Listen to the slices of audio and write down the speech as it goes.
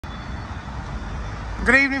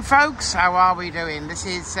Good evening, folks. How are we doing? This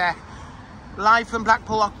is live from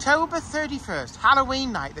Blackpool, October 31st,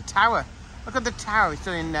 Halloween night, the tower. Look at the tower, it's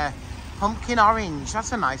doing pumpkin orange.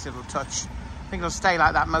 That's a nice little touch. I think it'll stay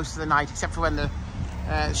like that most of the night, except for when the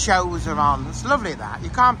shows are on. It's lovely, that. You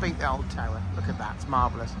can't beat the old tower. Look at that, it's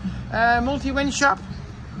marvellous. Multi-win shop.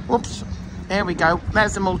 Whoops, there we go.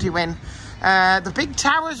 There's the multi-win. The big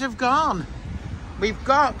towers have gone. We've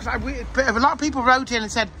got, a lot of people wrote in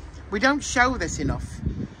and said, we don't show this enough.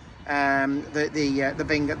 The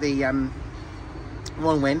bingo, the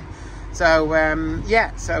one win. So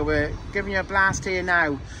yeah, so we're giving you a blast here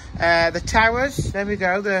now. The towers, there we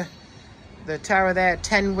go. The tower there,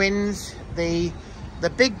 10 wins. The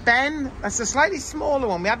Big Ben, that's a slightly smaller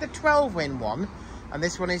one. We had the 12 win one, and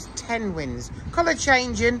this one is 10 wins. Colour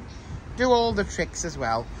changing, do all the tricks as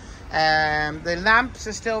well. The lamps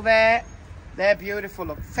are still there. They're beautiful,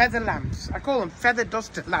 look, feather lamps. I call them feather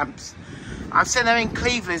duster lamps. I've seen them in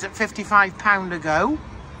Cleveland's at £55 a go.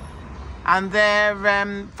 And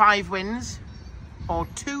they're 5 wins or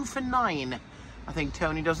 2 for 9. I think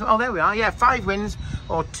Tony does. Oh, there we are. Yeah, 5 wins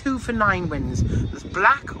or 2 for 9 wins. There's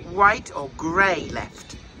black, white or grey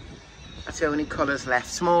left. That's the only colours left.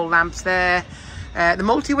 Small lamps there. The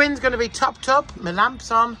multi-win's going to be topped up. My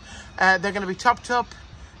lamp's on. They're going to be topped up,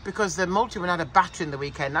 because the multi-win had a battery in the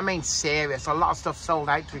weekend. I mean, serious. A lot of stuff sold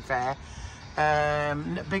out, to be fair.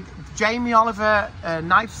 Big Jamie Oliver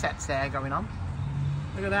knife sets there going on.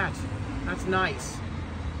 Look at that. That's nice.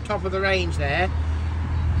 Top of the range there.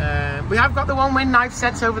 We have got the one-win knife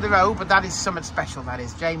sets over the road, but that is something special, that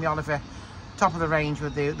is. Jamie Oliver, top of the range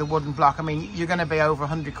with the wooden block. I mean, you're going to be over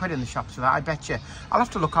 100 quid in the shops for that, I bet you. I'll have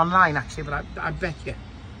to look online, actually, but I bet you.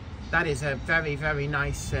 That is a very, very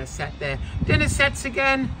nice set there. Dinner sets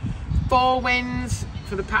again. 4 wins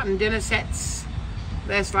for the pattern dinner sets.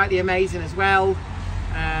 They're slightly amazing as well.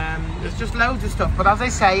 There's just loads of stuff. But as I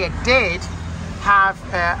say, it did have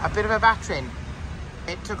a bit of a battery in.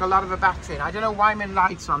 It took a lot of a battery in. I don't know why my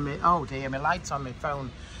light's on me. Oh dear, my light's on my phone.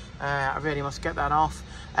 I really must get that off.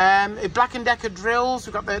 Black & Decker drills.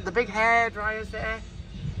 We've got the big hair dryers there.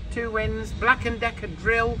 2 wins. Black & Decker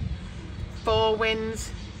drill. 4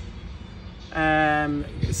 wins.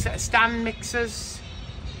 Stand mixers,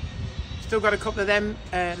 still got a couple of them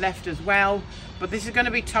left as well, but this is going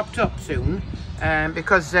to be topped up soon,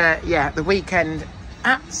 because yeah, the weekend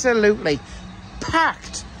absolutely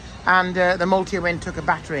packed, and the multi-win took a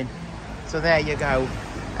battering. So there you go.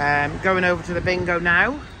 Going over to the bingo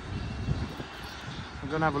now. I'm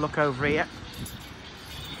going to have a look over here.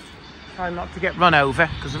 Try not to get run over,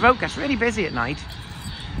 because the road gets really busy at night.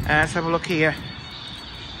 Let's have a look here.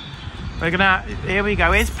 Here we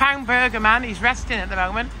go. Here's Pound Burger Man. He's resting at the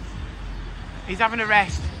moment. He's having a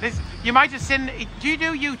rest. You might have seen. Do you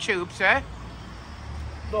do YouTube, sir?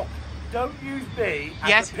 Look, don't use me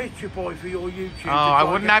as a picture boy for your YouTube. Oh, I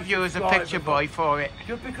wouldn't have you as a picture boy for it.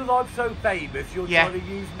 Just because I'm so famous, you're trying to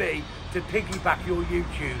use me to piggyback your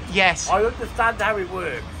YouTube. Yes. I understand how it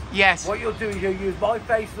works. Yes. What you'll do is you'll use my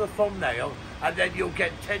face as a thumbnail, and then you'll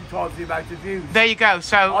get 10 times the amount of views. There you go.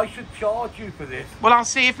 So I should charge you for this. Well, I'll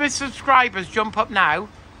see if my subscribers jump up now.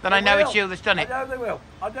 Then I know it's you that's done it. I know they will.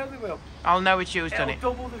 I know they will. I'll know it's you that's done it.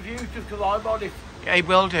 It'll double the views just because I'm on it. It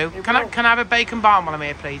will do. Can I have a bacon barn while I'm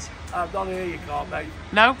here, please? Not here, you can't, mate.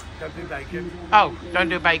 No? Don't do bacon. Oh, don't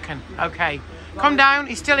do bacon. Okay. Come down.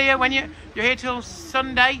 He's still here when you're here till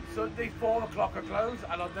Sunday. Sunday, 4 o'clock I close,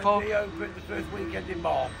 and I'll then be open the first weekend in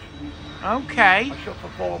March. Okay. I shut for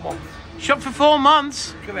 4 months. Shut for 4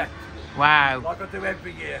 months? Correct. Wow. Like I do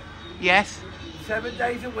every year. Yes. 7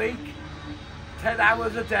 days a week, 10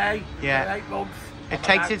 hours a day, yeah. for 8 months. It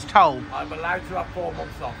takes its toll. I'm allowed to have 4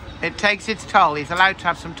 months off. It takes its toll. He's allowed to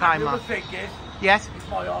have some time off. The thing is, yes. It's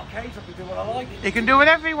my arcade, so I can do what I like. He can do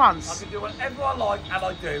whatever he wants. I can do whatever I like, and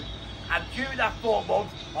I do. And during that 4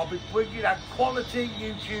 months, I'll be bringing out quality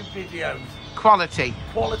YouTube videos. Quality?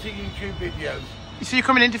 Quality YouTube videos. So you're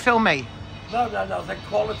coming in to film me? No, I said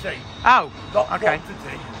quality. Oh, not okay.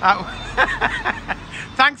 quantity. Oh.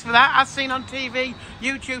 Thanks for that. As seen on TV,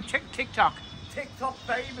 YouTube, TikTok. TikTok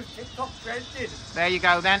famous, TikTok trending. There you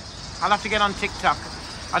go then. I'll have to get on TikTok.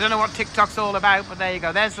 I don't know what TikTok's all about, but there you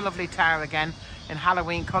go. There's the lovely tower again in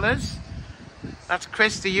Halloween colours. That's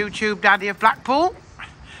Chris, the YouTube daddy of Blackpool.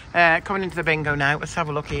 Coming into the bingo now. Let's have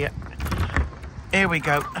a look here. Here we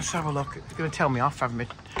go. Let's have a look. It's going to tell me off having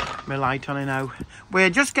my light on, I know. We're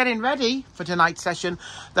just getting ready for tonight's session.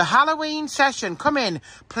 The Halloween session. Come in.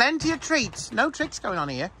 Plenty of treats. No tricks going on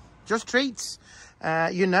here. Just treats.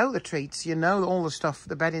 You know the treats. You know all the stuff.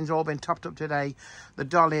 The bedding's all been topped up today. The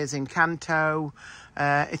dollies in Canto.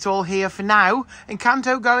 It's all here for now.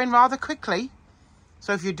 Encanto going rather quickly.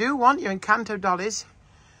 So if you do want your Encanto dollies,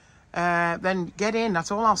 then get in.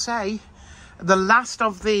 That's all I'll say. The last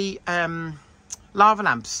of the lava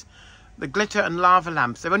lamps, the glitter and lava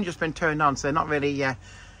lamps, they've only just been turned on, so they're not really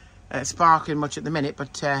sparkling much at the minute.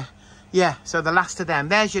 But yeah, so the last of them.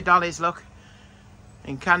 There's your dollies, look.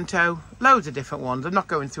 Encanto, loads of different ones. I'm not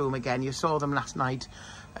going through them again. You saw them last night.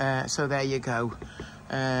 So there you go.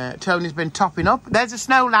 Tony's been topping up. There's the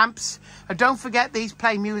snow lamps. And don't forget, these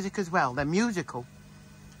play music as well. They're musical.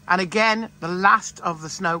 And again, the last of the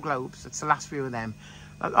snow globes. It's the last few of them.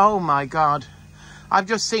 Oh my God. I've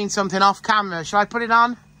just seen something off camera. Shall I put it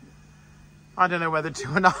on? I don't know whether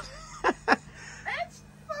to or not.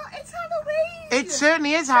 It's Halloween. It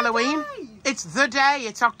certainly is Halloween. It's the day.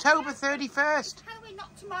 It's October 31st. Halloween,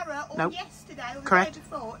 not tomorrow or Nope. yesterday or the Correct. day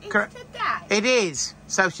before. It's Correct. today. It is.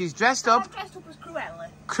 So she's dressed up. I'm dressed up as Cruella.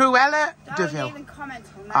 Cruella Don't Deville. even comment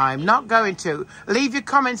on that. I'm not going to. Leave your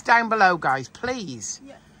comments down below, guys, please.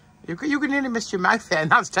 Yeah. You can nearly miss your mouth there,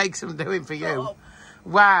 and that takes some doing for you. Oh.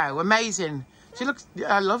 Wow, amazing. She looks.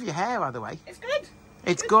 I love your hair, by the way. It's good.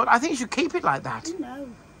 It's good. I think you should keep it like that. No.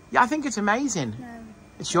 Yeah, I think it's amazing. No.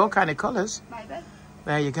 It's your kind of colours. Maybe.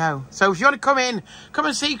 There you go. So if you want to come in, come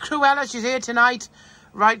and see Cruella. She's here tonight,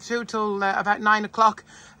 right through till about 9 o'clock.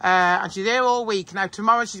 And she's here all week. Now,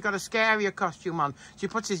 tomorrow she's got a scarier costume on. She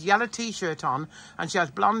puts this yellow T-shirt on, and she has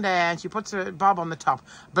blonde hair, and she puts a bob on the top.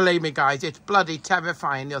 Believe me, guys, it's bloody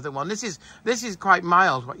terrifying, the other one. This is quite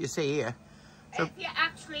mild, what you see here. So, If you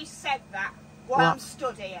actually said that while What? I'm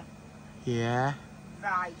stood here, yeah.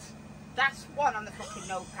 right, that's one on the fucking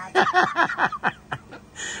notepad.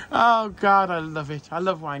 Oh, God, I love it. I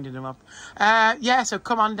love winding them up. Yeah, so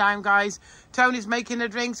come on down, guys. Tony's making the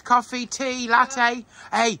drinks, coffee, tea, latte.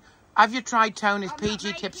 Hey, have you tried Tony's I'm not PG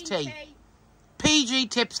making Tips tea? tea. PG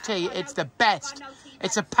Tips tea, got it's no- the best. I've got no tea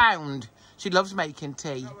It's a £1. She loves making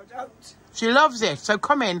tea. No, I don't. She loves it. So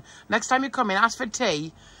come in. Next time you come in, ask for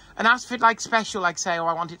tea. And ask for it like special, like say, oh,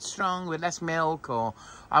 I want it strong with less milk, or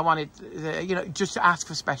I want it, you know, just ask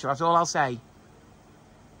for special. That's all I'll say.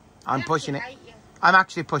 I'm pushing it. I hate you. I'm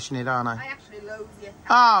actually pushing it, aren't I I? actually loathe you.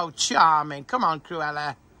 Oh, charming. Come on,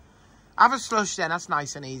 Cruella. Have a slush then. That's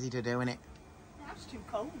nice and easy to do, isn't it? That's too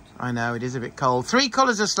cold. I know, it is a bit cold. 3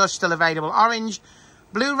 colours of slush still available. Orange,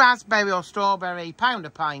 blue raspberry or strawberry, £1 a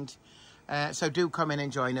pint. So do come in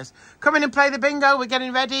and join us. Come in and play the bingo. We're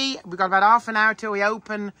getting ready. We've got about half an hour till we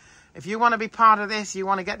open. If you want to be part of this, you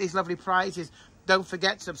want to get these lovely prizes, don't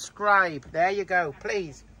forget, subscribe. There you go,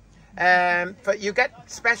 please. But you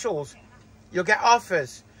get specials. You'll get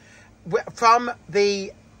offers. From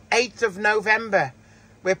the 8th of November,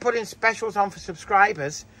 we're putting specials on for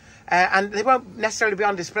subscribers. And they won't necessarily be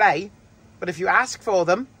on display. But if you ask for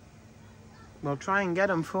them, we'll try and get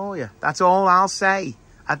them for you. That's all I'll say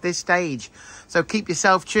at this stage. So keep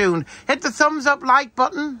yourself tuned. Hit the thumbs up like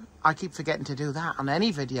button. I keep forgetting to do that on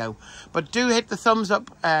any video. But do hit the thumbs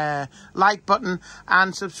up like button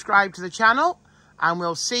and subscribe to the channel. And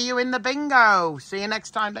we'll see you in the bingo. See you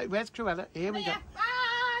next time. Where's Cruella? Here we go.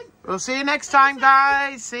 Bye. We'll see you next time,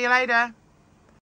 guys. See you later.